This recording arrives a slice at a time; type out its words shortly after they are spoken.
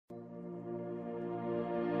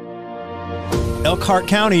Elkhart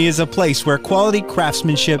County is a place where quality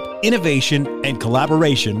craftsmanship, innovation, and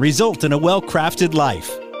collaboration result in a well-crafted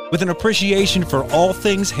life. With an appreciation for all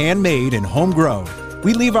things handmade and homegrown,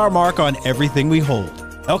 we leave our mark on everything we hold.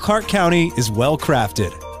 Elkhart County is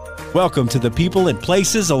well-crafted. Welcome to the People and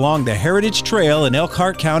Places Along the Heritage Trail in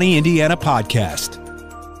Elkhart County, Indiana podcast.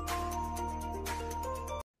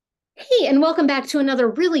 Hey, and welcome back to another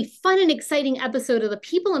really fun and exciting episode of the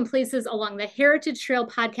People and Places Along the Heritage Trail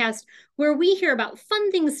podcast, where we hear about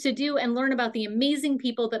fun things to do and learn about the amazing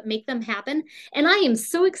people that make them happen. And I am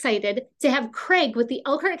so excited to have Craig with the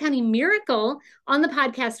Elkhart County Miracle on the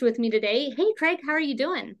podcast with me today. Hey, Craig, how are you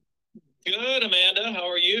doing? Good, Amanda. How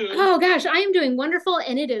are you? Oh, gosh, I am doing wonderful.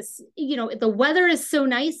 And it is, the weather is so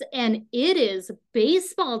nice and it is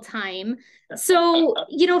baseball time. So,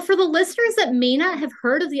 for the listeners that may not have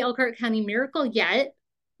heard of the Elkhart County Miracle yet,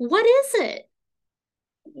 what is it?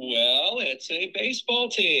 Well, it's a baseball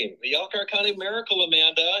team. The Elkhart County Miracle,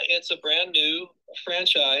 Amanda. It's a brand new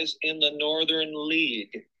franchise in the Northern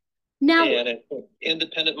League. Now, and it's an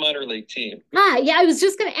independent minor league team. Yeah, I was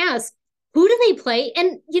just going to ask. Who do they play?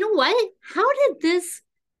 And you know what? How did this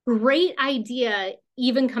great idea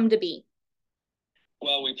even come to be?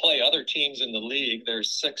 Well, we play other teams in the league.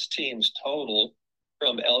 There's 6 teams total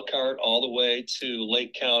from Elkhart all the way to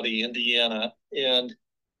Lake County, Indiana. And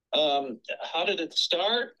how did it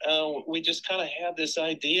start? We just kind of had this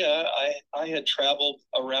idea. I had traveled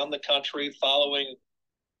around the country following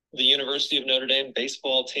the University of Notre Dame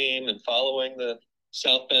baseball team and following the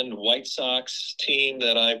South Bend White Sox team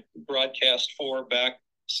that I broadcast for back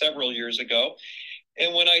several years ago.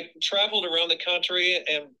 And when I traveled around the country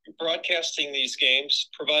and broadcasting these games,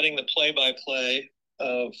 providing the play-by-play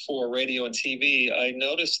for radio and TV, I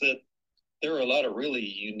noticed that there were a lot of really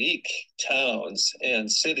unique towns and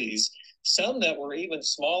cities, some that were even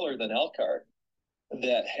smaller than Elkhart,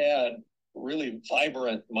 that had really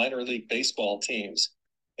vibrant minor league baseball teams.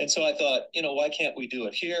 And so I thought, why can't we do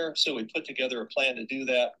it here? So we put together a plan to do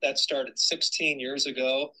that. That started 16 years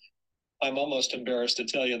ago. I'm almost embarrassed to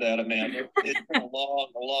tell you that, Amanda. It's been a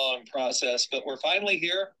long process, but we're finally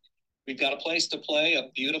here. We've got a place to play, a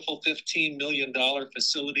beautiful $15 million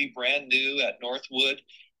facility, brand new at Northwood,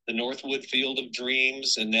 the Northwood Field of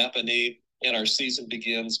Dreams in Napanee, and our season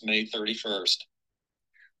begins May 31st.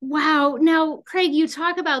 Wow. Now, Craig, you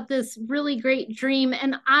talk about this really great dream,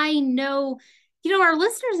 and I know our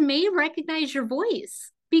listeners may recognize your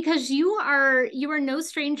voice because you are no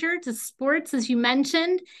stranger to sports, as you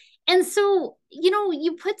mentioned. And so,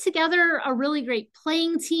 you put together a really great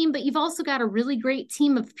playing team, but you've also got a really great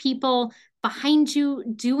team of people behind you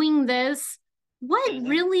doing this. What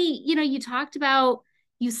really, you talked about,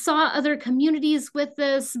 you saw other communities with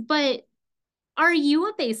this, but are you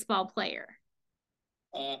a baseball player?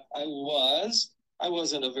 I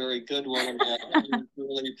wasn't a very good one. I was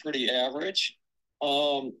really pretty average.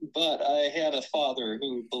 But I had a father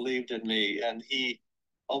who believed in me, and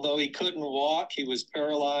although he couldn't walk, he was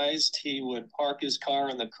paralyzed. He would park his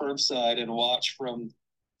car on the curbside and watch from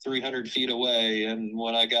 300 feet away. And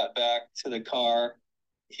when I got back to the car,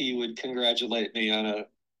 he would congratulate me on a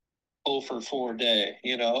 0 for 4 day.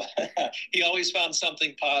 He always found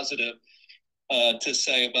something positive to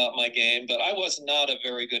say about my game, but I was not a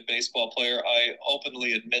very good baseball player. I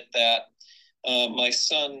openly admit that. My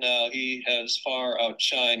son, he has far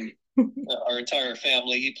outshined our entire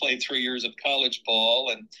family. He played 3 years of college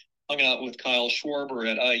ball and hung out with Kyle Schwarber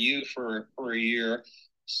at IU for a year.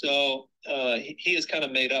 So he has kind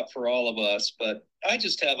of made up for all of us. But I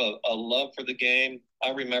just have a love for the game.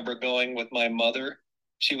 I remember going with my mother.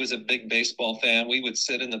 She was a big baseball fan. We would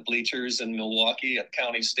sit in the bleachers in Milwaukee at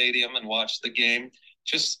County Stadium and watch the game,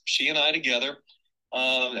 just she and I together.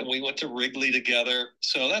 And we went to Wrigley together.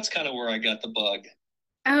 So that's kind of where I got the bug.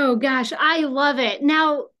 Oh gosh, I love it.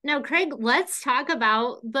 Now, Craig, let's talk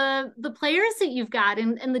about the players that you've got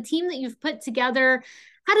and the team that you've put together.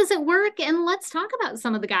 How does it work? And let's talk about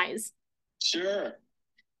some of the guys. Sure.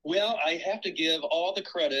 Well, I have to give all the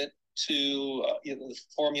credit to the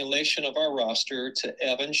formulation of our roster to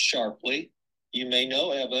Evan Sharpley. You may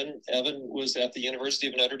know Evan. Evan was at the University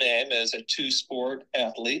of Notre Dame as a 2-sport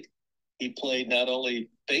athlete. He played not only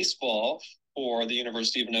baseball for the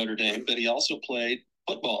University of Notre Dame, but he also played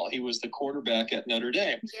football. He was the quarterback at Notre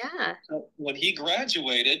Dame. Yeah. So when he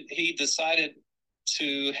graduated, he decided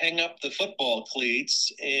to hang up the football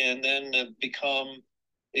cleats and then become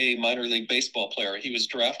a minor league baseball player. He was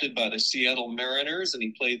drafted by the Seattle Mariners, and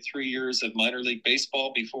he played 3 years of minor league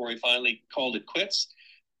baseball before he finally called it quits.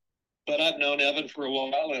 But I've known Evan for a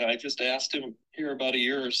while, and I just asked him here about a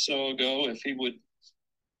year or so ago if he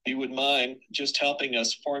would mind just helping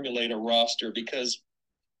us formulate a roster, because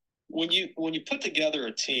when you put together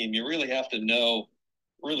a team, you really have to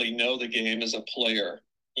really know the game as a player.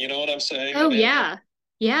 You know what I'm saying, Oh, Amanda? yeah.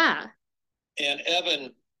 Yeah. And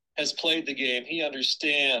Evan has played the game. He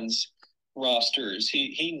understands rosters.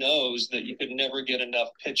 He knows that you can never get enough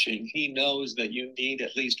pitching. He knows that you need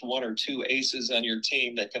at least one or two aces on your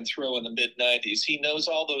team that can throw in the mid 90s. He knows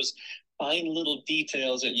all those fine little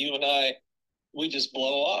details that you and we just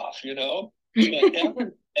blow off, you know.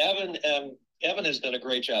 But Evan has done a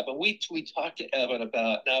great job, and we talked to Evan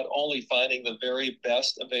about not only finding the very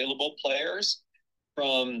best available players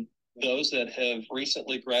from those that have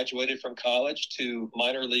recently graduated from college to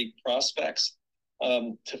minor league prospects,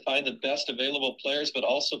 to find the best available players, but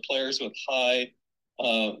also players with high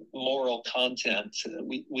moral content.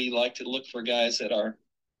 We like to look for guys that are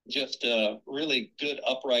just really good,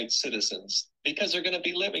 upright citizens because they're going to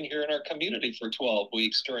be living here in our community for 12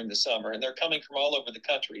 weeks during the summer, and they're coming from all over the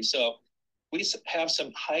country. So we have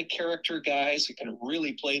some high character guys who can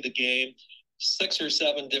really play the game. 6 or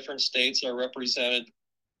 7 different states are represented,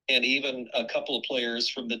 and even a couple of players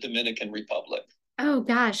from the Dominican Republic. Oh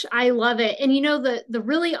gosh, I love it. And you know, the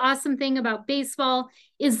really awesome thing about baseball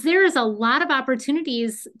is there's a lot of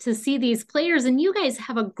opportunities to see these players, and you guys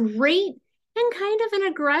have a great and kind of an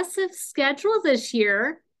aggressive schedule this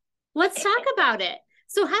year. Let's talk about it.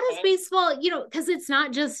 So how does baseball, because it's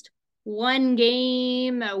not just one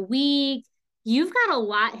game a week, you've got a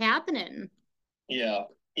lot happening. Yeah.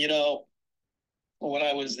 When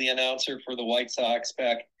I was the announcer for the White Sox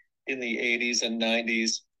back in the 80s and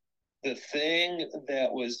 90s, the thing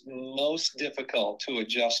that was most difficult to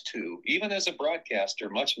adjust to, even as a broadcaster,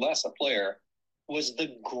 much less a player, was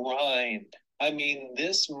the grind. I mean,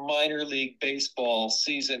 this minor league baseball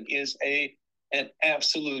season is an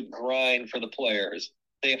absolute grind for the players.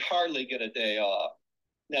 They hardly get a day off.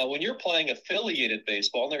 Now, when you're playing affiliated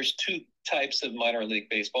baseball, there's 2 types of minor league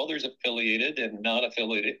baseball. There's affiliated and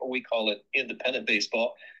non-affiliated, or we call it independent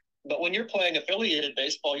baseball. But when you're playing affiliated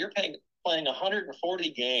baseball, you're playing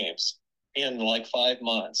 140 games in like 5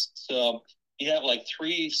 months. So you have like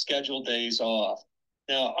 3 scheduled days off.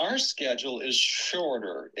 Now, our schedule is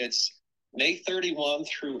shorter. It's May 31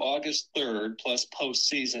 through August 3rd plus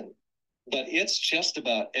postseason. But it's just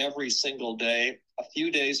about every single day, a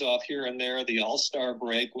few days off here and there, the All-Star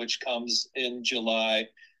break, which comes in July.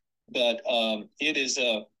 But it is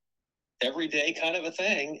a everyday kind of a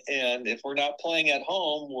thing. And if we're not playing at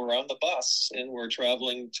home, we're on the bus and we're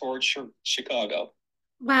traveling towards Chicago.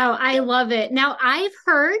 Wow, I love it. Now I've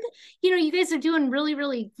heard, you guys are doing really,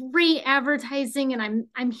 really great advertising, and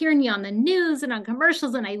I'm hearing you on the news and on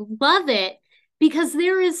commercials, and I love it because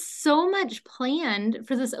there is so much planned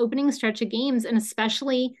for this opening stretch of games, and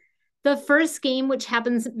especially the first game, which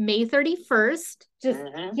happens May 31st. Just,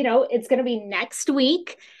 it's going to be next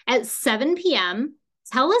week at 7 p.m.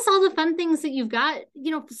 Tell us all the fun things that you've got,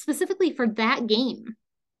 specifically for that game.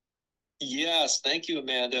 Yes, thank you,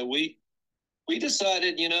 Amanda. We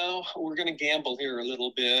decided, we're going to gamble here a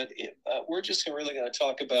little bit. We're just really going to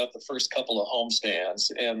talk about the first couple of homestands,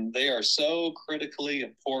 and they are so critically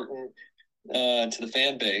important to the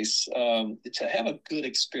fan base, to have a good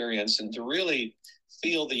experience and to really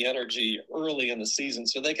feel the energy early in the season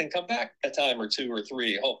so they can come back a time or 2 or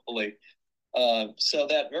 3, hopefully. So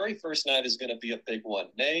that very first night is going to be a big one,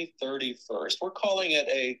 May 31st. We're calling it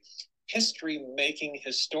a history-making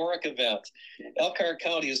historic event. Elkhart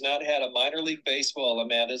County has not had a minor league baseball,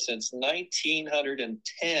 Amanda, since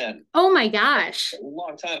 1910. Oh my gosh. A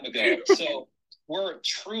long time ago. So we're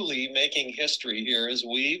truly making history here as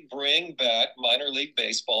we bring back minor league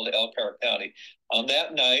baseball to Elkhart County. On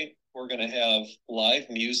that night, we're going to have live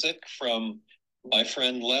music from my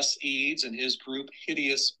friend Les Eads and his group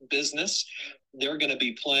Hideous Business. They're going to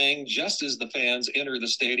be playing just as the fans enter the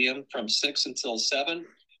stadium from 6 until 7.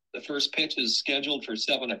 The first pitch is scheduled for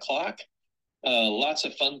 7 o'clock. Lots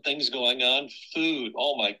of fun things going on. Food,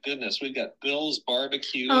 oh my goodness. We've got Bill's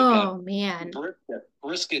Barbecue. Oh, man.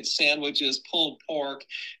 Brisket sandwiches, pulled pork,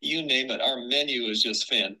 you name it. Our menu is just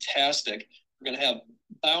fantastic. We're going to have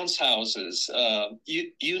bounce houses.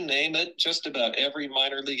 You name it, just about every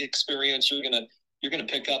minor league experience you're going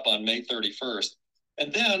to pick up on May 31st.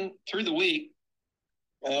 And then through the week,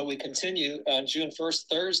 we continue on June 1st,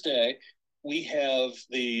 Thursday. We have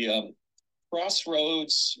the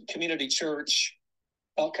Crossroads Community Church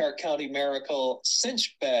Elkhart County Miracle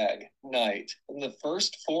Cinch Bag Night. And the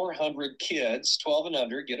first 400 kids, 12 and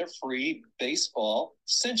under, get a free baseball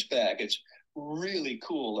cinch bag. It's really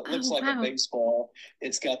cool. It looks like a baseball.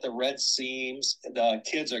 It's got the red seams. The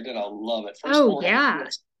kids are going to love it. First 400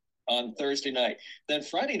 kids on Thursday night. Then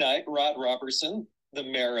Friday night, Rod Robertson the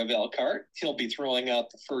mayor of Elkhart. He'll be throwing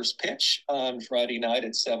out the first pitch on Friday night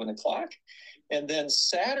at 7 o'clock. And then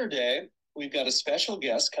Saturday, we've got a special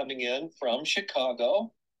guest coming in from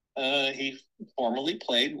Chicago. He formerly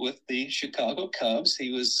played with the Chicago Cubs.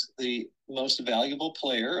 He was the most valuable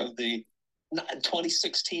player of the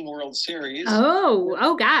 2016 World Series.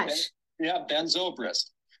 Oh gosh. Ben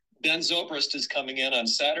Zobrist. Ben Zobrist is coming in on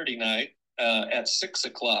Saturday night at 6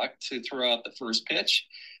 o'clock to throw out the first pitch.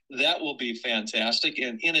 That will be fantastic.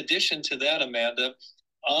 And in addition to that, Amanda,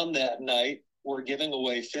 on that night, we're giving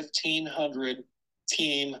away 1,500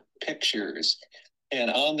 team pictures.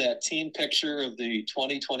 And on that team picture of the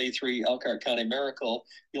 2023 Elkhart County Miracle,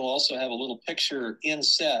 you'll also have a little picture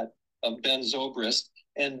inset of Ben Zobrist.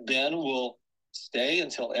 And Ben will stay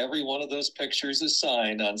until every one of those pictures is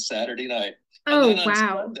signed on Saturday night. Oh,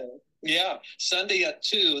 wow. Sunday at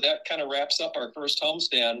 2, that kind of wraps up our first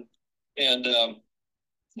homestand. And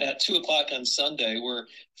at 2 o'clock on Sunday, we're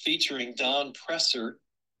featuring Don Presser.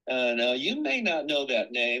 Now, you may not know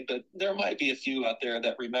that name, but there might be a few out there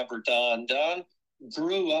that remember Don. Don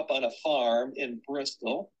grew up on a farm in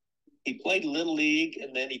Bristol. He played Little League,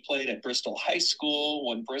 and then he played at Bristol High School.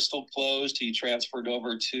 When Bristol closed, he transferred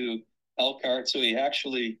over to Elkhart. So he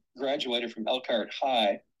actually graduated from Elkhart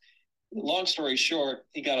High. Long story short,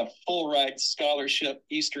 he got a full ride scholarship,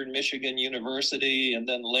 Eastern Michigan University, and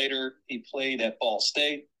then later he played at Ball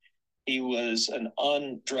State. He was an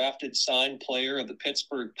undrafted signed player of the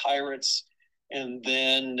Pittsburgh Pirates, and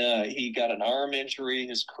then he got an arm injury.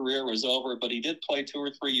 His career was over, but he did play 2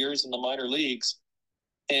 or 3 years in the minor leagues.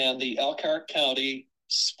 And the Elkhart County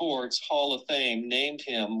Sports Hall of Fame named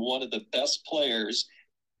him one of the best players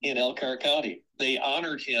in Elkhart County. They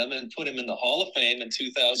honored him and put him in the Hall of Fame in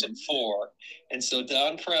 2004. And so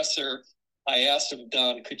Don Presser, I asked him,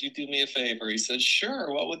 Don, could you do me a favor? He said,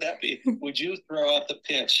 sure. What would that be? Would you throw out the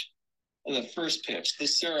pitch, the first pitch, the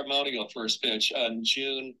ceremonial first pitch on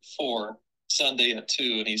June 4, Sunday at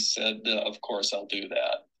 2? And he said, of course, I'll do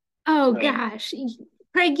that. Oh, gosh.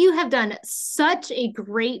 Craig, you have done such a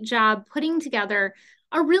great job putting together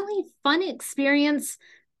a really fun experience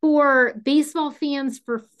for baseball fans,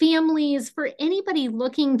 for families, for anybody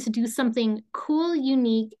looking to do something cool,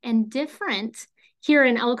 unique, and different here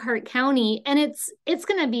in Elkhart County. And it's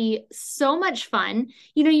going to be so much fun.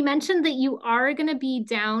 You know, you mentioned that you are going to be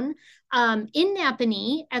down in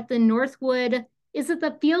Napanee at the Northwood, is it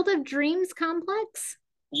the Field of Dreams complex?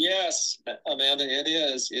 Yes, Amanda, it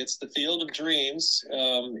is. It's the Field of Dreams.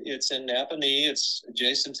 It's in Napanee. It's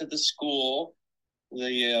adjacent to the school.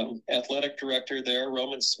 The athletic director there,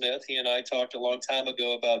 Roman Smith, he and I talked a long time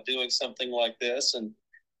ago about doing something like this. And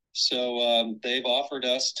so they've offered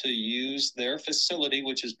us to use their facility,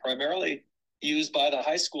 which is primarily used by the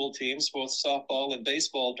high school teams, both softball and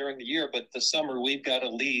baseball during the year. But the summer, we've got a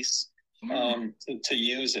lease to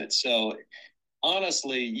use it. So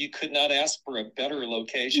honestly, you could not ask for a better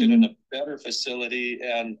location and a better facility,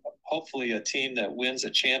 and hopefully a team that wins a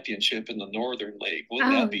championship in the Northern League.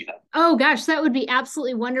 Wouldn't that be nice? Oh gosh, that would be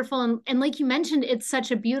absolutely wonderful. And like you mentioned, it's such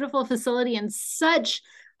a beautiful facility and such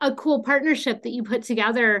a cool partnership that you put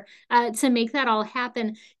together to make that all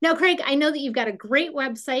happen. Now, Craig, I know that you've got a great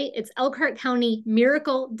website. It's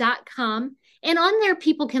ElkhartCountyMiracle.com. And on there,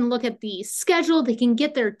 people can look at the schedule, they can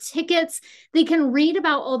get their tickets, they can read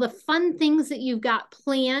about all the fun things that you've got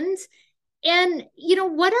planned. And, you know,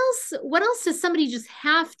 what else does somebody just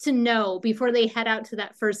have to know before they head out to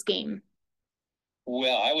that first game?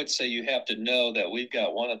 Well, I would say you have to know that we've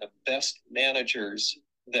got one of the best managers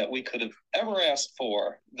that we could have ever asked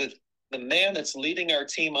for. The man that's leading our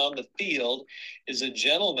team on the field is a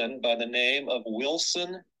gentleman by the name of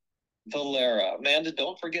Wilson Valera. Amanda,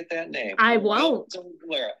 don't forget that name. I won't. Wilson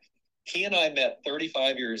Valera. He and I met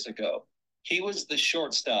 35 years ago. He was the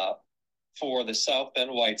shortstop for the South Bend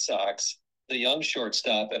White Sox, the young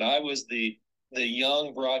shortstop, and I was the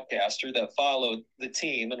young broadcaster that followed the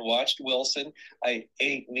team and watched Wilson. I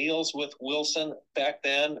ate meals with Wilson back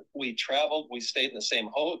then. We traveled. We stayed in the same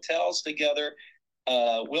hotels together.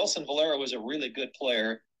 Wilson Valera was a really good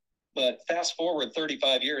player. But fast forward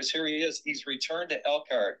 35 years, here he is. He's returned to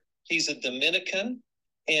Elkhart. He's a Dominican,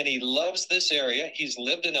 and he loves this area. He's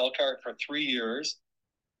lived in Elkhart for 3 years,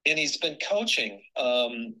 and he's been coaching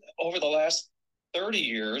over the last 30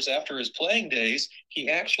 years. After his playing days, he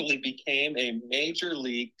actually became a major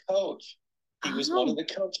league coach. He was one of the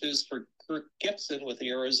coaches for Kirk Gibson with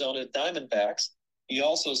the Arizona Diamondbacks. He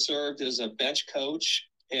also served as a bench coach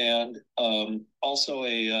and also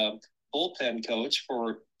a bullpen coach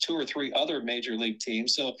for 2 or 3 other major league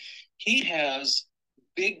teams. So he has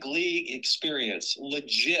big league experience,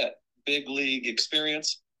 legit big league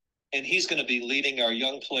experience. and he's going to be leading our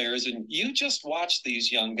young players. And you just watch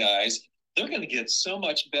these young guys. They're going to get so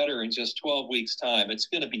much better in just 12 weeks' time. It's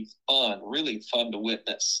going to be fun, really fun to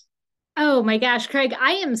witness. Oh my gosh, Craig,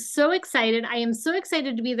 I am so excited. I am so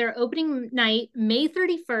excited to be there opening night, May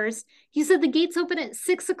 31st. You said the gates open at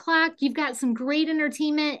 6 o'clock. You've got some great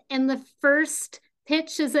entertainment, and the first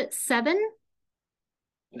pitch is at 7.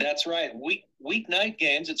 That's right. Weeknight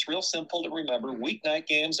games, it's real simple to remember. Weeknight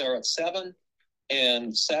games are at 7,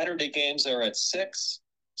 and Saturday games are at 6.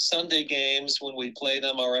 Sunday games, when we play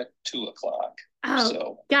them, are at 2 o'clock. Oh,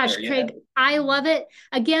 so, gosh, Craig, I love it.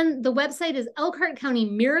 Again, the website is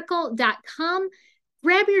elkhartcountymiracle.com.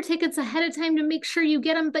 Grab your tickets ahead of time to make sure you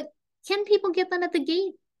get them, but can people get them at the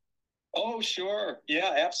gate? Oh, sure.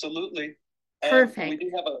 Yeah, absolutely. Perfect.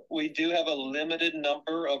 We do have a limited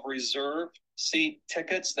number of reserved seat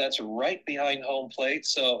tickets. That's right behind home plate.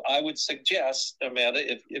 So I would suggest, Amanda,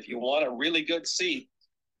 if you want a really good seat,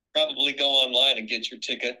 probably go online and get your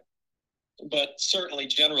ticket. But certainly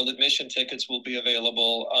general admission tickets will be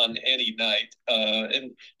available on any night. And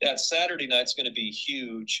that Saturday night's going to be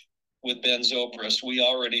huge with Ben Zobrist. We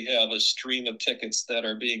already have a stream of tickets that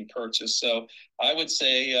are being purchased. So I would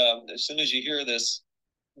say as soon as you hear this,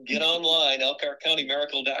 get online,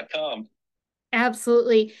 elkhartcountymiracle.com.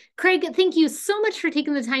 Absolutely. Craig, thank you so much for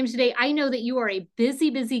taking the time today. I know that you are a busy,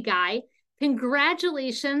 busy guy.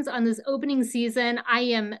 Congratulations on this opening season. I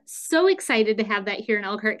am so excited to have that here in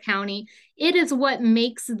Elkhart County. It is what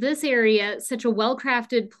makes this area such a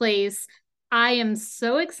well-crafted place. I am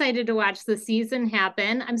so excited to watch the season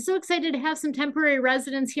happen. I'm so excited to have some temporary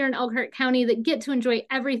residents here in Elkhart County that get to enjoy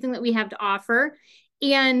everything that we have to offer.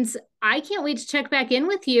 And I can't wait to check back in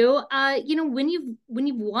with you. When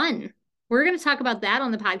you've won. We're going to talk about that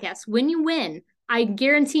on the podcast. When you win, I'm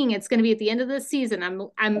guaranteeing it's going to be at the end of this season.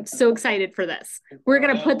 I'm so excited for this. We're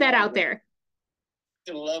going to put that out there.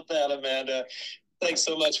 I love that, Amanda. Thanks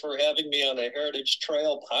so much for having me on the Heritage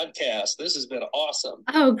Trail podcast. This has been awesome.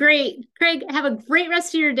 Oh, great. Craig, have a great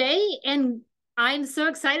rest of your day. And I'm so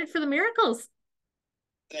excited for the Miracles.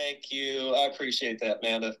 Thank you. I appreciate that,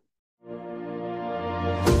 Amanda.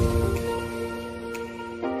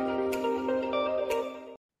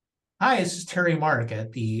 Hi, this is Terry Mark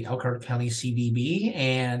at the Elkhart County CVB,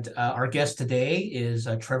 and our guest today is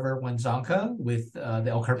Trevor Wenzonka with the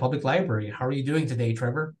Elkhart Public Library. How are you doing today,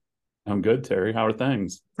 Trevor? I'm good, Terry. How are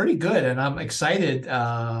things? Pretty good, and I'm excited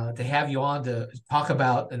to have you on to talk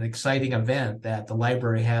about an exciting event that the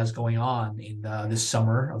library has going on in this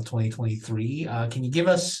summer of 2023. Can you give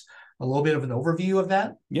us a little bit of an overview of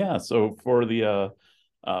that? Yeah, so for the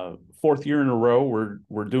fourth year in a row,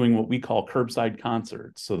 we're doing what we call curbside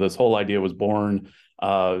concerts. So this whole idea was born,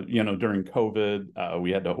 during COVID. We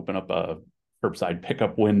had to open up a curbside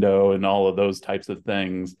pickup window and all of those types of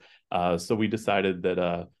things. So we decided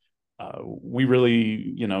that we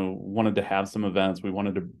really, wanted to have some events. We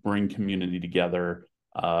wanted to bring community together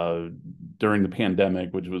during the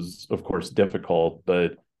pandemic, which was, of course, difficult.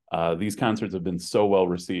 But these concerts have been so well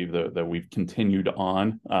received that we've continued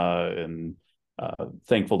on, and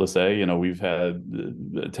thankful to say, we've had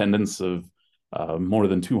attendance of more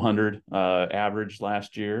than 200 average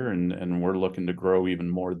last year, and we're looking to grow even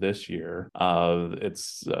more this year.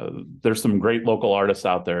 There's some great local artists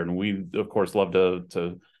out there, and we, of course, love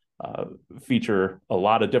to feature a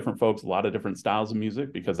lot of different folks, a lot of different styles of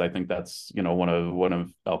music, because I think that's, one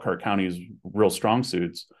of Elkhart County's real strong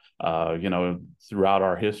suits, throughout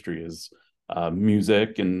our history is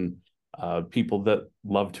music and people that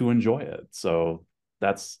love to enjoy it. So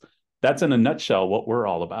that's in a nutshell what we're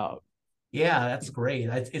all about. Yeah, that's great.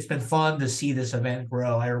 It's been fun to see this event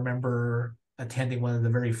grow. I remember attending one of the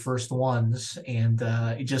very first ones and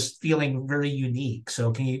just feeling very unique.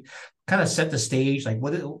 So can you kind of set the stage? Like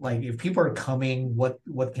if people are coming, what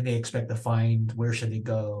can they expect to find? Where should they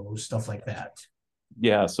go? Stuff like that.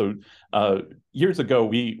 Yeah, so years ago,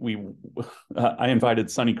 I invited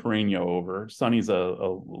Sonny Carreño over. Sonny's a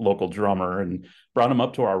local drummer, and brought him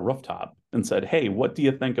up to our rooftop and said, "Hey, what do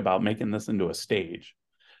you think about making this into a stage?"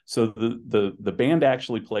 So the band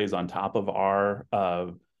actually plays on top of our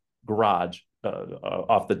garage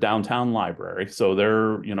off the downtown library. So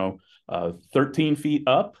they're 13 feet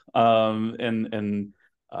up, and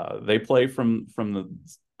they play from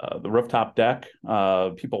the rooftop deck.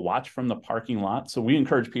 People watch from the parking lot. So we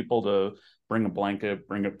encourage people to bring a blanket,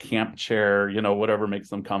 bring a camp chair, whatever makes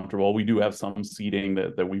them comfortable. We do have some seating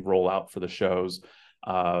that we roll out for the shows.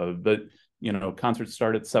 But concerts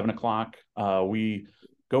start at 7 o'clock. We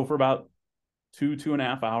go for about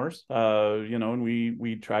 2.5 hours, and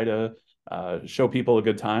we try to show people a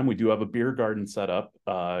good time. We do have a beer garden set up.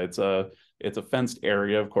 It's a it's a fenced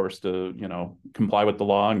area, of course, to, comply with the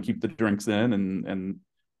law and keep the drinks in and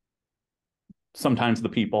sometimes the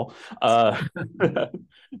people.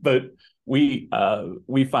 But we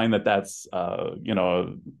find that that's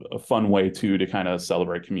a fun way to kind of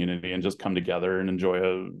celebrate community and just come together and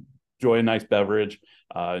enjoy a nice beverage,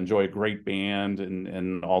 enjoy a great band,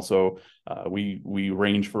 and also we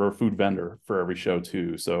range for a food vendor for every show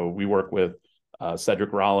too. So we work with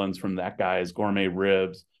Cedric Rollins from That Guy's Gourmet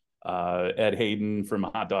Ribs, Ed Hayden from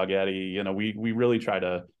Hot Dog Eddie. We really try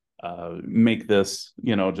to make this,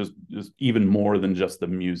 just even more than just the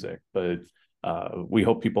music. But we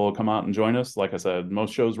hope people will come out and join us. Like I said,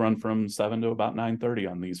 most shows run from 7 to about 9:30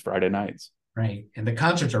 on these Friday nights. Right. And the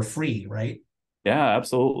concerts are free, right? Yeah,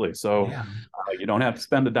 absolutely. So Yeah. you don't have to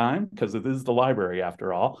spend a dime because it is the library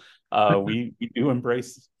after all. We do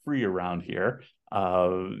embrace free around here.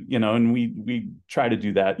 And we try to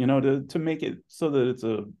do that, to make it so that it's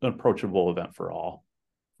an approachable event for all,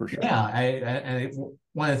 for sure. Yeah,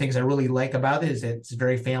 one of the things I really like about it is that it's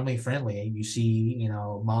very family friendly. You see,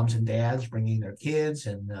 moms and dads bringing their kids,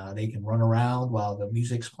 and they can run around while the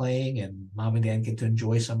music's playing, and mom and dad get to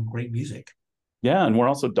enjoy some great music. Yeah, and we're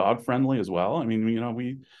also dog friendly as well. I mean,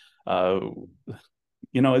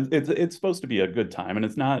 it's supposed to be a good time, and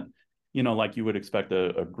it's not, like you would expect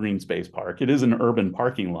a green space park. It is an urban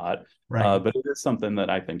parking lot, Right. but it is something that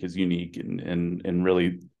I think is unique and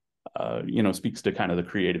really, speaks to kind of the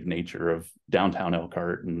creative nature of downtown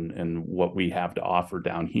Elkhart and what we have to offer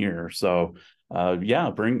down here. So,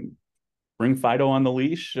 bring Fido on the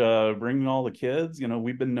leash, bring all the kids.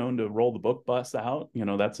 We've been known to roll the book bus out.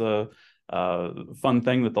 That's a fun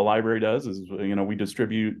thing that the library does is, we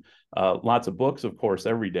distribute lots of books, of course,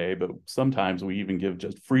 every day, but sometimes we even give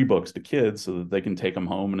just free books to kids so that they can take them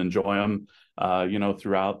home and enjoy them,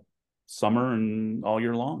 throughout summer and all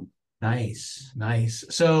year long. Nice.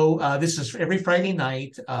 So this is every Friday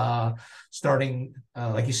night, starting,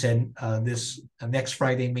 like you said, this next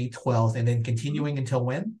Friday, May 12th, and then continuing until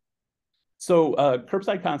when? So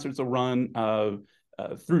curbside concerts will run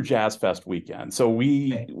through Jazz Fest weekend. So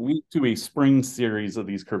we do a spring series of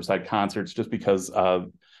these curbside concerts just because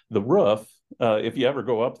the roof, if you ever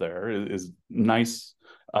go up there, is nice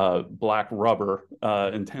black rubber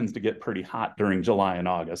and tends to get pretty hot during July and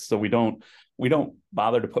August. So we don't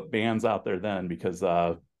bother to put bands out there then because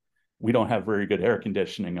we don't have very good air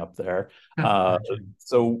conditioning up there.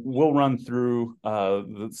 So we'll run through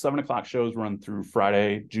the 7 o'clock shows run through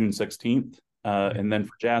Friday, June 16th. And then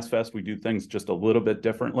for Jazz Fest, we do things just a little bit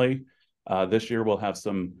differently. This year, we'll have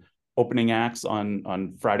some opening acts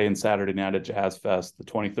on Friday and Saturday night at Jazz Fest, the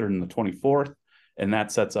 23rd and the 24th. And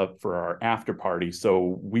that sets up for our after party.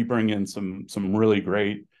 So we bring in some really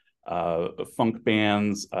great funk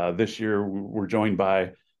bands. This year, we're joined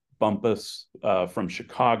by Bumpus from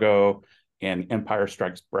Chicago and Empire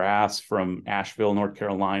Strikes Brass from Asheville, North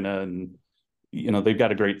Carolina. And, they've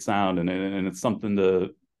got a great sound and it's something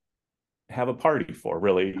to have a party for,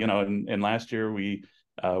 really. And last year we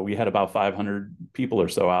had about 500 people or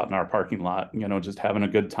so out in our parking lot, just having a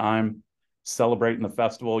good time, celebrating the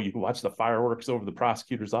festival. You can watch the fireworks over the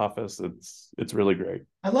prosecutor's office. It's really great.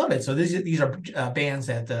 I love it. So these are bands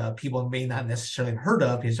that people may not necessarily have heard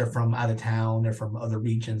of because they're from out of town. They're from other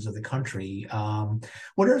regions of the country.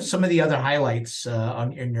 What are some of the other highlights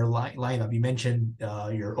in your lineup? You mentioned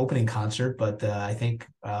your opening concert, but I think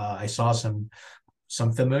I saw some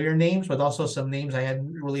familiar names, but also some names I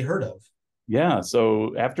hadn't really heard of. Yeah.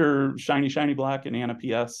 So after Shiny Shiny Black and Anna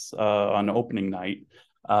P.S. On opening night,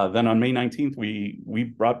 then on May 19th, we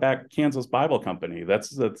brought back Kansas Bible Company.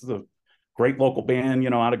 That's a great local band,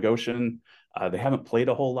 out of Goshen. They haven't played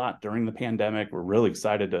a whole lot during the pandemic. We're really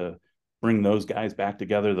excited to bring those guys back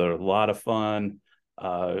together. They're a lot of fun.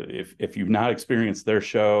 If you've not experienced their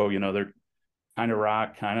show, they're kind of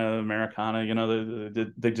rock, kind of Americana,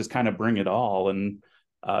 they just kind of bring it all. And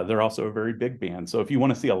they're also a very big band. So if you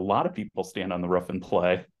want to see a lot of people stand on the roof and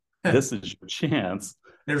play, this is your chance.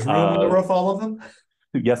 There's room on the roof, all of them?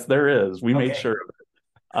 Yes, there is. We made sure of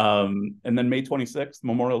it. And then May 26th,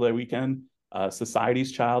 Memorial Day weekend,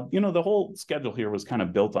 Society's Child. The whole schedule here was kind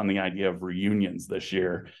of built on the idea of reunions this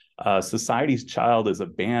year. Society's Child is a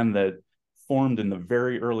band that formed in the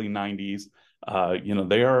very early 90s.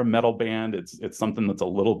 They are a metal band. It's something that's a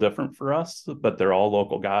little different for us, but they're all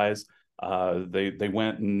local guys. They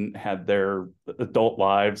went and had their adult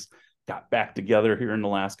lives, got back together here in the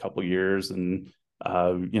last couple of years, and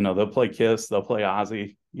they'll play Kiss, they'll play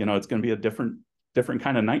Ozzy. It's going to be a different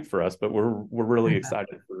kind of night for us, but we're really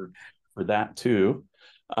excited for that too.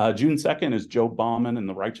 June 2nd is Joe Bauman and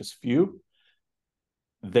the Righteous Few.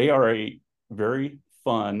 They are a very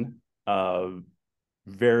fun,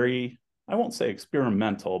 very I won't say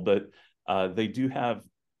experimental, but they do have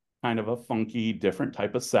kind of a funky, different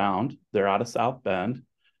type of sound. They're out of South Bend.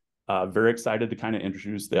 Very excited to kind of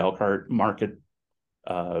introduce the Elkhart market,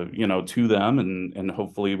 to them, and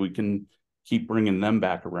hopefully we can keep bringing them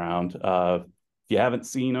back around. If you haven't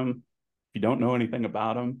seen them, if you don't know anything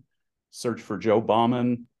about them, search for Joe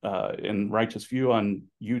Bauman and Righteous Few on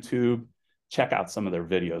YouTube. Check out some of their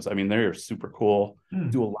videos. I mean, they're super cool.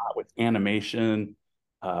 Do a lot with animation,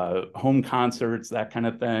 home concerts, that kind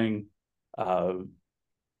of thing.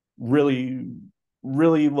 Really,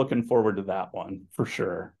 really looking forward to that one for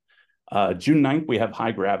sure. June 9th, we have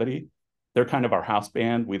High Gravity. They're kind of our house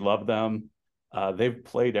band. We love them. They've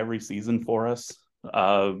played every season for us.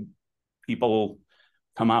 People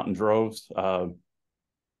come out in droves.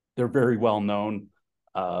 They're very well known,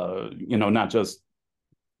 not just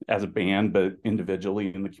as a band, but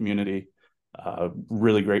individually in the community.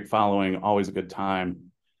 Really great following, always a good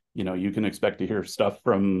time. You can expect to hear stuff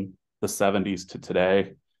from the 70s to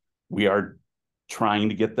today. We are trying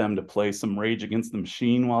to get them to play some Rage Against the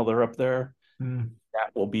Machine while they're up there.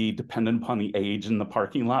 That will be dependent upon the age in the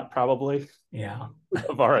parking lot, probably. Yeah.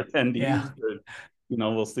 Of our attendees. Yeah. But,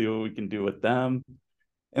 we'll see what we can do with them.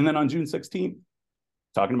 And then on June 16th,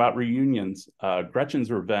 talking about reunions, Gretchen's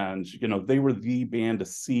Revenge, they were the band to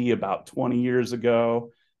see about 20 years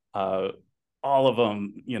ago. All of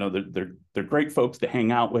them, they're great folks to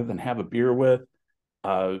hang out with and have a beer with.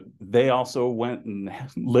 They also went and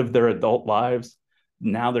lived their adult lives.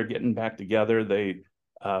 Now they're getting back together. They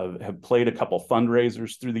have played a couple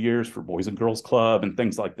fundraisers through the years for Boys and Girls Club and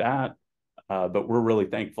things like that. But we're really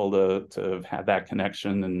thankful to have had that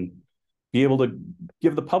connection and be able to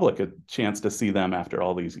give the public a chance to see them after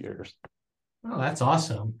all these years. Oh, that's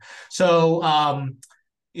awesome. So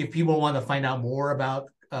if people want to find out more about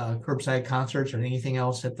curbside concerts or anything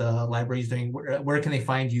else that the library is doing, where can they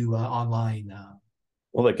find you online?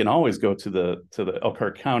 Well, they can always go to the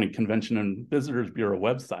Elkhart County Convention and Visitors Bureau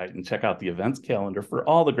website and check out the events calendar for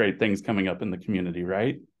all the great things coming up in the community,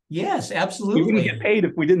 right? Yes, absolutely. We wouldn't get paid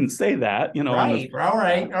if we didn't say that, Right. All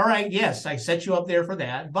right. Yes, I set you up there for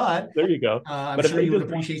that. But there you go. I'm sure you would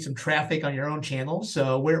appreciate some traffic on your own channel.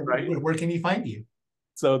 So where can you find you?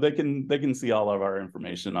 So they can see all of our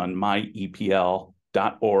information on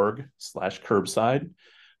myepl.org/curbside.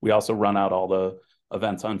 We also run out all the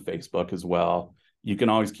events on Facebook as well. You can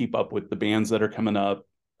always keep up with the bands that are coming up,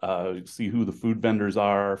 see who the food vendors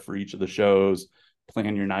are for each of the shows,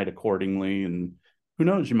 plan your night accordingly, and who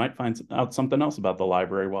knows, you might find out something else about the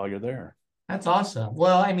library while you're there. That's awesome.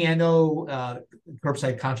 Well, I mean, I know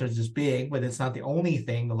curbside concerts is big, but it's not the only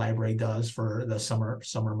thing the library does for the summer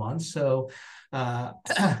months. So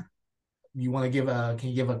you want to can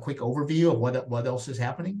you give a quick overview of what else is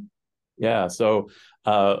happening? Yeah, so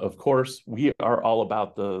of course we are all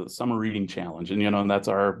about the summer reading challenge, and that's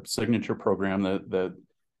our signature program that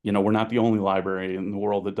we're not the only library in the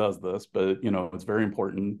world that does this, but it's very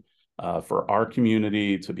important for our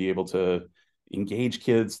community to be able to engage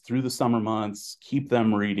kids through the summer months, keep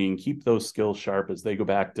them reading, keep those skills sharp as they go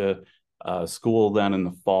back to school then in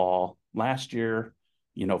the fall. Last year,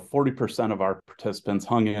 40% of our participants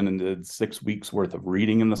hung in and did 6 weeks worth of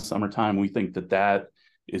reading in the summertime. We think that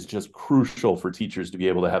is just crucial for teachers to be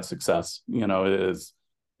able to have success, as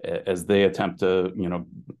they attempt to,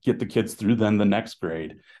 get the kids through then the next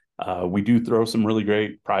grade. We do throw some really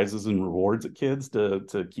great prizes and rewards at kids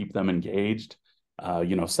to keep them engaged.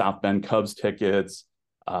 South Bend Cubs tickets,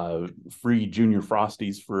 free Junior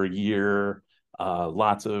Frosties for a year,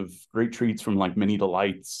 lots of great treats from like Mini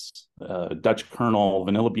Delights, Dutch Colonel,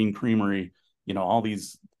 Vanilla Bean Creamery, all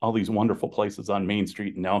these wonderful places on Main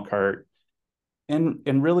Street in Elkhart.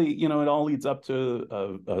 And really, it all leads up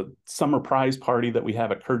to a summer prize party that we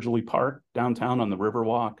have at Kergeley Park downtown on the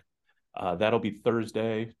Riverwalk. That'll be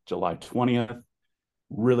Thursday, July 20th.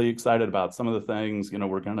 Really excited about some of the things.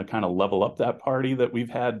 We're going to kind of level up that party that we've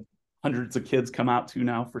had hundreds of kids come out to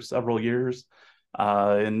now for several years.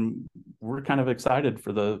 And we're kind of excited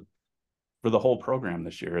for the whole program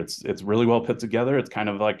this year. It's really well put together. It's kind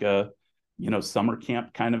of like a summer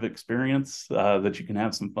camp kind of experience that you can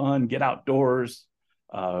have some fun, get outdoors,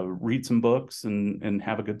 read some books, and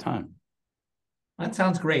have a good time. That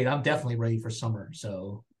sounds great. I'm definitely ready for summer,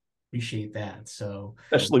 so appreciate that. So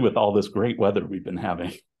especially with all this great weather we've been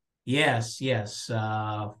having. Yes.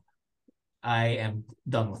 I am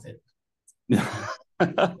done with it.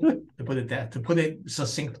 to put it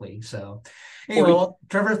succinctly. So anyway, well,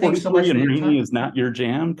 Trevor, thanks so much for your time. Is not your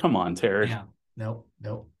jam. Come on, Terry. Yeah, nope.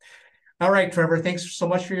 All right, Trevor, thanks so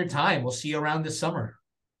much for your time. We'll see you around this summer.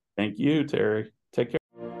 Thank you, Terry. Take care.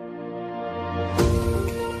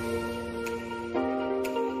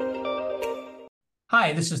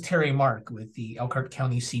 Hi, this is Terry Mark with the Elkhart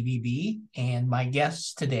County CVB, and my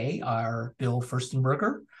guests today are Bill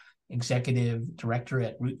Furstenberger, Executive Director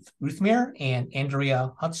at Ruthmere, and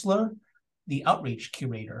Andrea Hutzler, the Outreach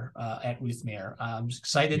Curator at Ruthmere. I'm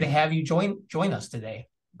excited to have you join us today.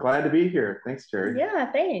 Glad to be here. Thanks, Terry.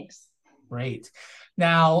 Yeah, thanks. Great.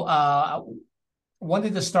 Now, I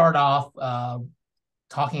wanted to start off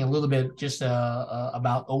talking a little bit just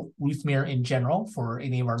about Ruthmere in general for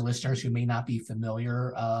any of our listeners who may not be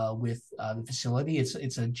familiar with the facility. It's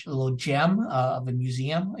a little gem of a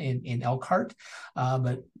museum in Elkhart.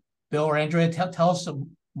 But Bill or Andrea, tell us a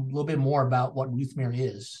little bit more about what Ruthmere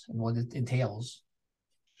is and what it entails.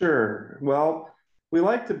 Sure. Well, we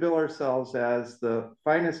like to bill ourselves as the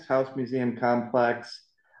finest house museum complex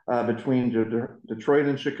between Detroit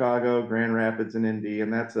and Chicago, Grand Rapids and Indy,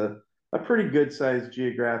 and that's a pretty good sized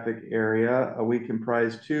geographic area. We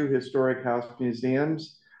comprise two historic house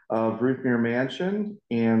museums of Ruthmere Mansion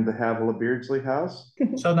and the Havilah Beardsley House.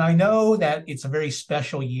 So now I know that it's a very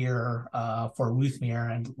special year for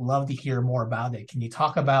Ruthmere, and love to hear more about it. Can you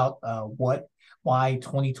talk about why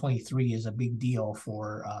 2023 is a big deal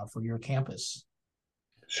for your campus?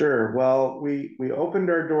 Sure. Well, we opened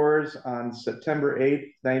our doors on September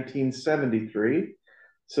 8th, 1973.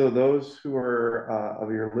 So those who are of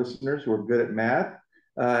your listeners who are good at math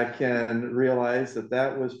can realize that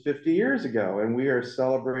that was 50 years ago, and we are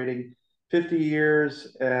celebrating 50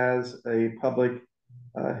 years as a public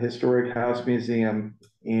historic house museum.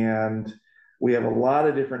 And we have a lot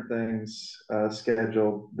of different things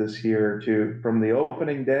scheduled this year from the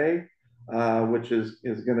opening day, which is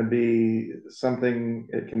going to be something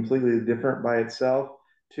completely different by itself,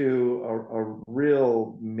 to a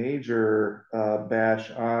real major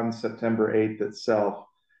bash on September 8th itself.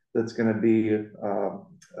 That's going to be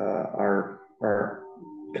our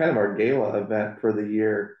kind of our gala event for the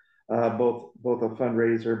year, both a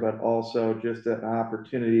fundraiser, but also just an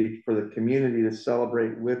opportunity for the community to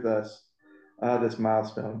celebrate with us this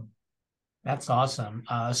milestone. That's awesome.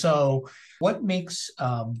 So what makes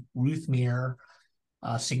Ruthmere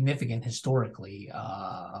significant historically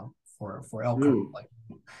for Elkhart?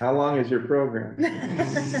 How long is your program?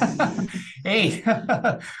 Hey,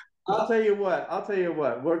 I'll tell you what. I'm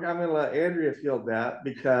going to let Andrea field that,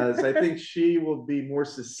 because I think she will be more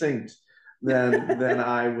succinct than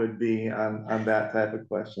I would be on that type of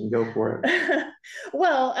question. Go for it.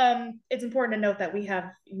 Well, it's important to note that we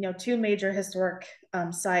have, two major historic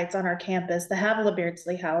sites on our campus. The Havilah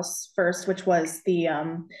Beardsley House first, which was the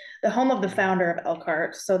home of the founder of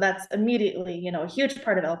Elkhart. So that's immediately, a huge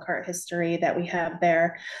part of Elkhart history that we have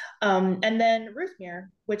there. And then Ruthmere,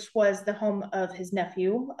 which was the home of his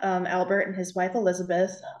nephew, Albert, and his wife,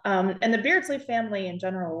 Elizabeth. And the Beardsley family in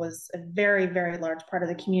general was a very, very large part of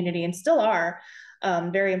the community, and still are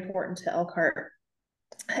very important to Elkhart.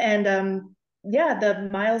 And the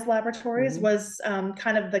Miles Laboratories was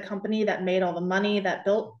kind of the company that made all the money that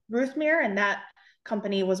built Ruthmere, and that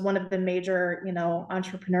company was one of the major,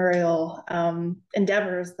 entrepreneurial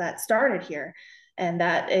endeavors that started here. And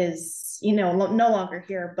that is, no longer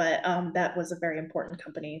here, but that was a very important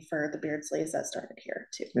company for the Beardsleys that started here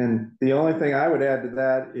too. And the only thing I would add to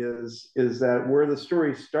that is that where the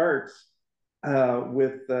story starts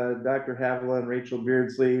with Dr. Havilah and Rachel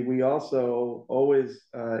Beardsley, we also always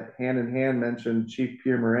hand in hand mentioned Chief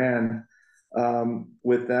Pierre Moran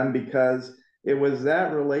with them, because it was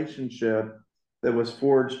that relationship that was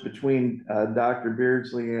forged between Dr.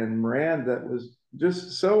 Beardsley and Moran that was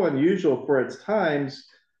just so unusual for its times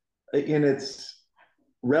in its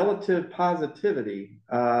relative positivity.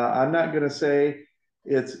 I'm not going to say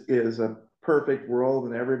it is a perfect world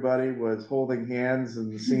and everybody was holding hands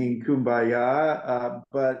and singing Kumbaya,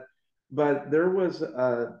 but there was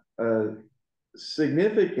a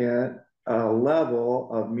significant level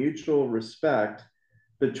of mutual respect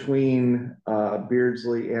between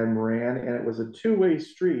Beardsley and Moran, and it was a two-way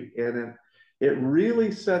street, and it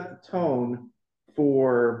really set the tone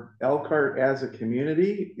for Elkhart as a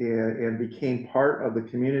community, and became part of the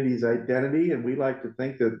community's identity. And we like to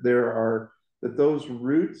think that those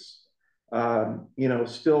roots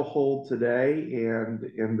still hold today,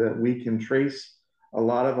 and that we can trace a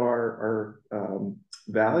lot of our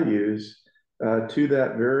values to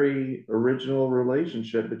that very original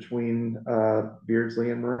relationship between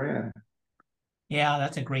Beardsley and Moran. Yeah,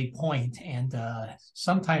 that's a great point. And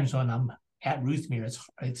sometimes when I'm at Ruthmere,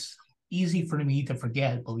 it's easy for me to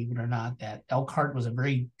forget, believe it or not, that Elkhart was a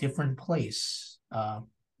very different place.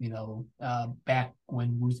 Back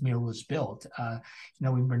when Ruthmere was built.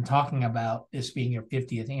 We've been talking about this being your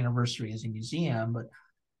 50th anniversary as a museum, but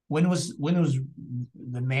when was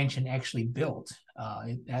the mansion actually built?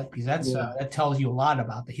 Because that tells you a lot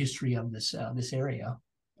about the history of this area.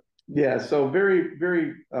 Yeah, so very,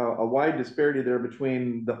 very a wide disparity there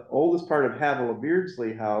between the oldest part of Havilah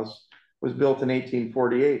Beardsley House was built in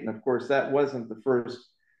 1848. And of course, that wasn't the first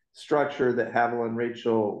structure that Havilah and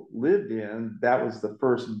Rachel lived in. That was the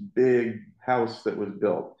first big house that was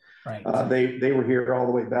built. Right. They were here all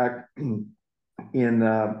the way back in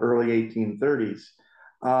early 1830s.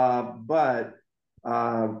 But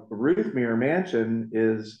Ruthmere Mansion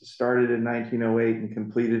is started in 1908 and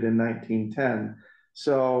completed in 1910.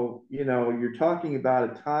 So, you're talking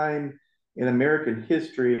about a time in American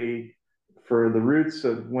history for the roots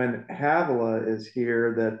of when Havilah is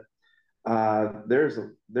here that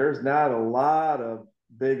there's not a lot of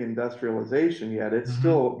big industrialization yet. It's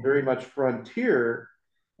still very much frontier,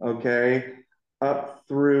 okay, up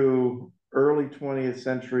through early 20th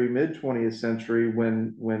century, mid 20th century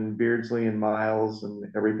when Beardsley and Miles and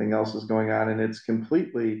everything else is going on, and it's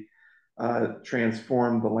completely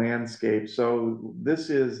transformed the landscape. So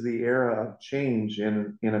this is the era of change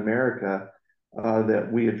in America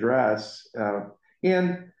that we address,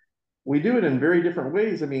 and we do it in very different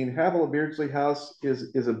ways. I mean, Havilah Beardsley House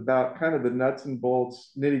is about kind of the nuts and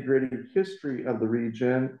bolts, nitty gritty history of the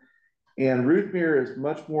region, and Ruthmere is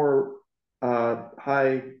much more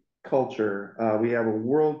high culture. We have a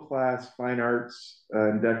world-class fine arts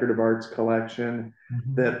and decorative arts collection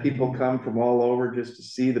that people come from all over just to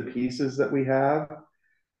see the pieces that we have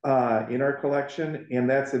in our collection. And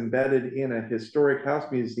that's embedded in a historic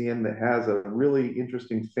house museum that has a really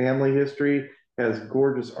interesting family history, has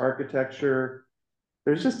gorgeous architecture.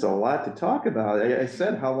 There's just a lot to talk about. I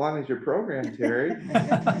said, how long is your program, Terry?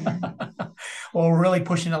 Well, we're really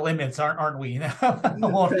pushing the limits, aren't we?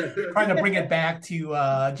 Well, trying to bring it back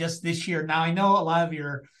to just this year. Now, I know a lot of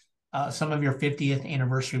your some of your 50th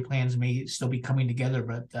anniversary plans may still be coming together,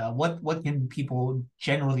 but what can people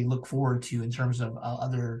generally look forward to in terms of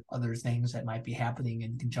other things that might be happening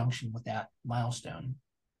in conjunction with that milestone?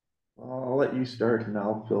 I'll let you start and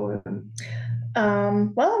I'll fill in.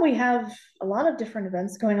 Well, we have a lot of different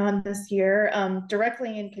events going on this year.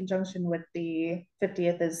 Directly in conjunction with the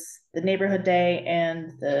 50th is the Neighborhood Day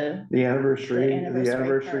and the anniversary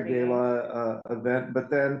gala event, but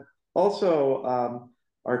then also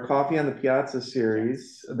our Coffee on the Piazza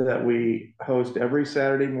series that we host every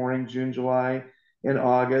Saturday morning, June, July, and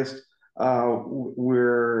August.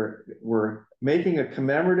 We're making a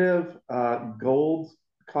commemorative gold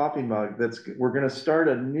coffee mug we're going to start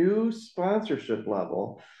a new sponsorship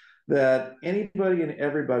level that anybody and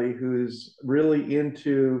everybody who's really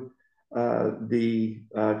into the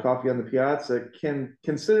Coffee on the Piazza can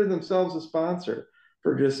consider themselves a sponsor.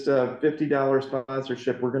 For just a $50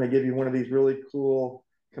 sponsorship, we're going to give you one of these really cool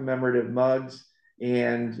commemorative mugs,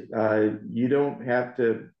 and you don't have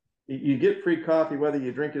to, you get free coffee whether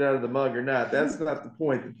you drink it out of the mug or not. That's not the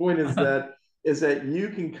point. The point is that you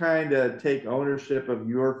can kind of take ownership of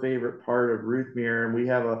your favorite part of Ruthmere. And we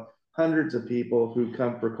have hundreds of people who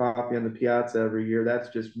come for Coffee on the Piazza every year. That's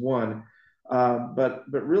just one. But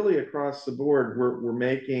really across the board, we're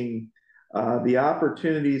making the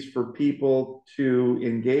opportunities for people to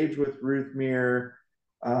engage with Ruthmere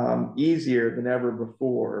easier than ever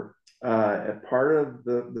before. Part of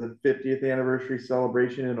the 50th anniversary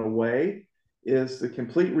celebration, in a way, is the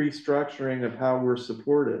complete restructuring of how we're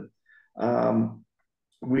supported.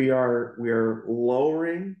 We are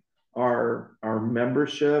lowering our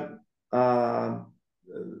membership, so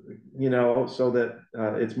that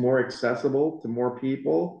it's more accessible to more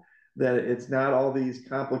people, that it's not all these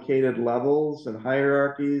complicated levels and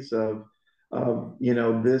hierarchies of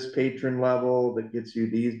this patron level that gets you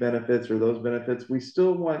these benefits or those benefits. We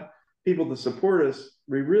still want people to support us.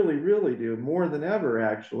 We really, really do, more than ever,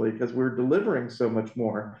 actually, because we're delivering so much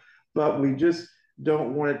more. But we just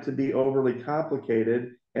don't want it to be overly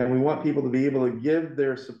complicated, and we want people to be able to give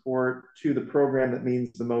their support to the program that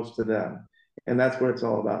means the most to them, and that's what it's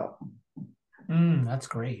all about. That's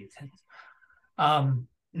great.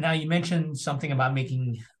 Now, you mentioned something about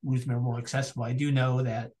making Ruthmere more accessible. I do know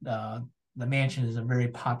that the mansion is a very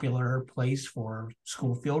popular place for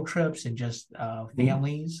school field trips and just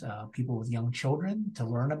families, people with young children, to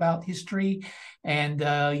learn about history. And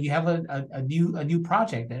you have a new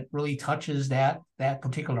project that really touches that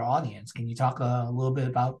particular audience. Can you talk a little bit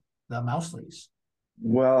about the Mouseleys?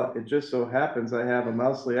 Well, it just so happens I have a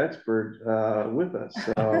Mouseley expert with us.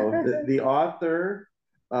 So the author,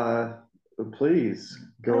 please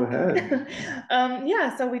Go ahead.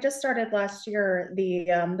 Yeah, so we just started last year the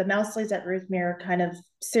Mouseleys at Ruthmere kind of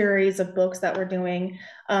series of books that we're doing,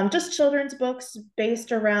 just children's books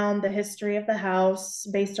based around the history of the house,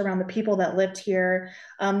 based around the people that lived here.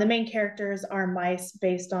 The main characters are mice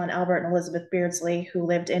based on Albert and Elizabeth Beardsley, who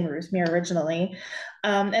lived in Ruthmere originally.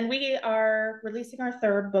 And we are releasing our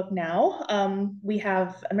third book now. We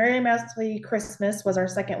have A Merry Mouseley Christmas was our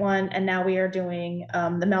second one, and now we are doing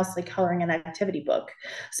the Mouseley Coloring and Activity book.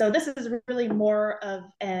 So this is really more of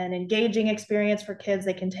an engaging experience for kids.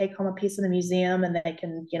 They can take home a piece of the museum and they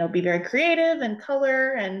can, be very creative and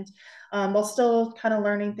color, and while still kind of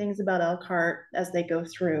learning things about Elkhart as they go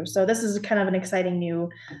through. So this is kind of an exciting new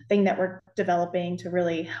thing that we're developing to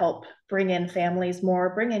really help bring in families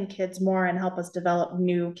more, bring in kids more, and help us develop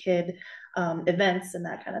new kid events and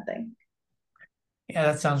that kind of thing. Yeah,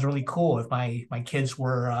 that sounds really cool. If my kids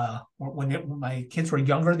were when my kids were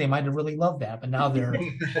younger, they might have really loved that. But now they're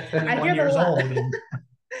 21 years old and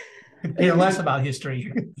could care less about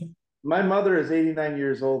history. My mother is 89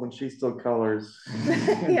 years old and she still colors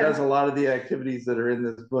and does a lot of the activities that are in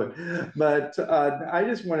this book. But I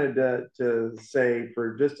just wanted to say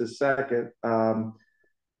for just a second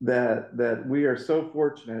that we are so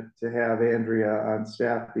fortunate to have Andrea on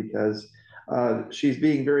staff, because she's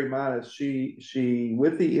being very modest. She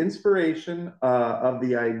with the inspiration of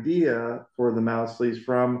the idea for the Mouseleys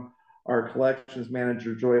from our collections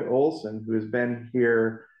manager, Joy Olson, who has been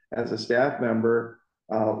here as a staff member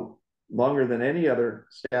longer than any other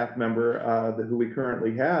staff member who we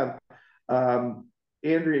currently have.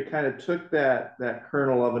 Andrea kind of took that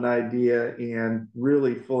kernel of an idea and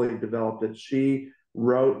really fully developed it. She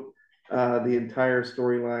wrote the entire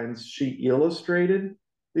storylines. She illustrated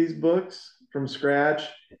these books from scratch,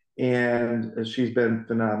 and she's been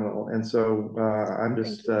phenomenal. And so I'm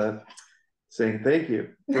just saying thank you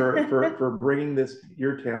for bringing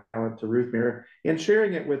your talent to Ruthmere and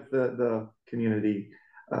sharing it with the community,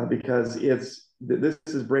 because this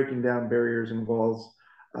is breaking down barriers and walls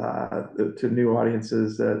to new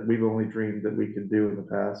audiences that we've only dreamed that we could do in the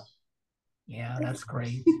past. Yeah, that's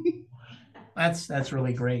great. That's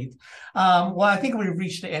really great. Well, I think we've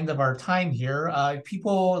reached the end of our time here. If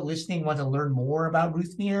people listening want to learn more about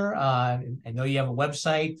Ruthmere, I know you have a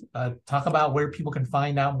website. Talk about where people can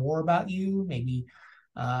find out more about you, maybe,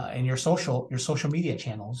 and your social media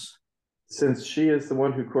channels. Since she is the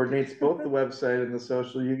one who coordinates both the website and the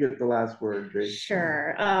social, you get the last word, Jake.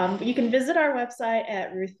 Sure. You can visit our website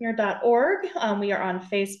at ruthmere.org. We are on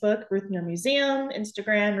Facebook, Ruthmere Museum,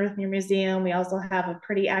 Instagram, Ruthmere Museum. We also have a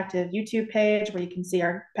pretty active YouTube page where you can see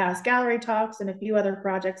our past gallery talks and a few other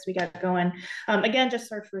projects we got going. Again, just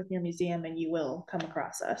search Ruthmere Museum and you will come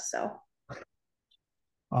across us. So.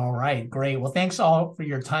 All right, great. Well, thanks all for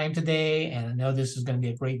your time today. And I know this is going to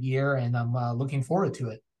be a great year, and I'm looking forward to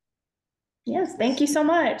it. Yes, thank you so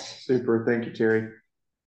much. Super. Thank you, Terry.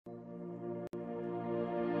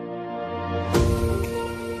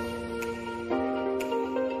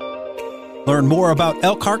 Learn more about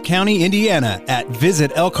Elkhart County, Indiana at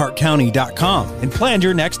visitelkhartcounty.com and plan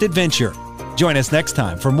your next adventure. Join us next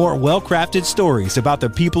time for more well-crafted stories about the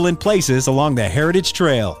people and places along the Heritage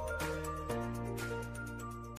Trail.